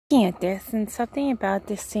Looking at this, and something about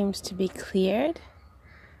this seems to be cleared.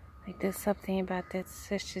 Like there's something about this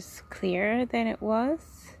that's just clearer than it was.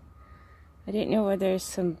 I didn't know whether there's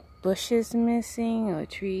some bushes missing or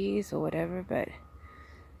trees or whatever, but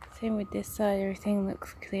same with this side, everything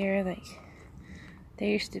looks clear. Like there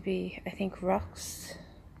used to be, I think, rocks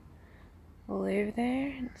all over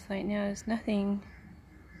there. It's like now there's nothing.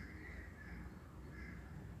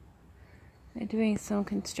 They're doing some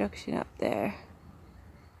construction up there.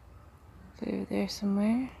 Over there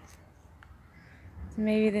somewhere. So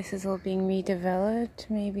maybe this is all being redeveloped.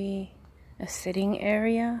 Maybe a sitting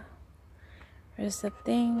area or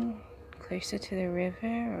something closer to the river,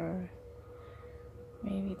 or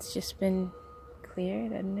maybe it's just been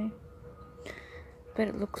cleared. I don't know. But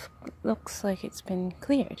it looks like it's been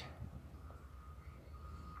cleared.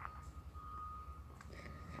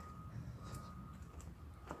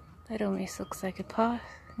 That almost looks like a path.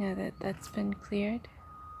 Now that that's been cleared.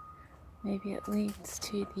 Maybe it leads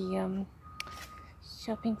to the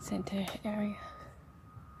shopping center area.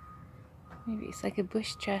 Maybe it's like a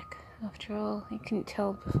bush track after all. You couldn't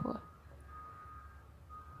tell before.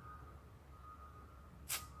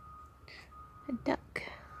 A duck.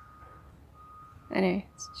 I know,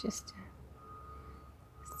 it's just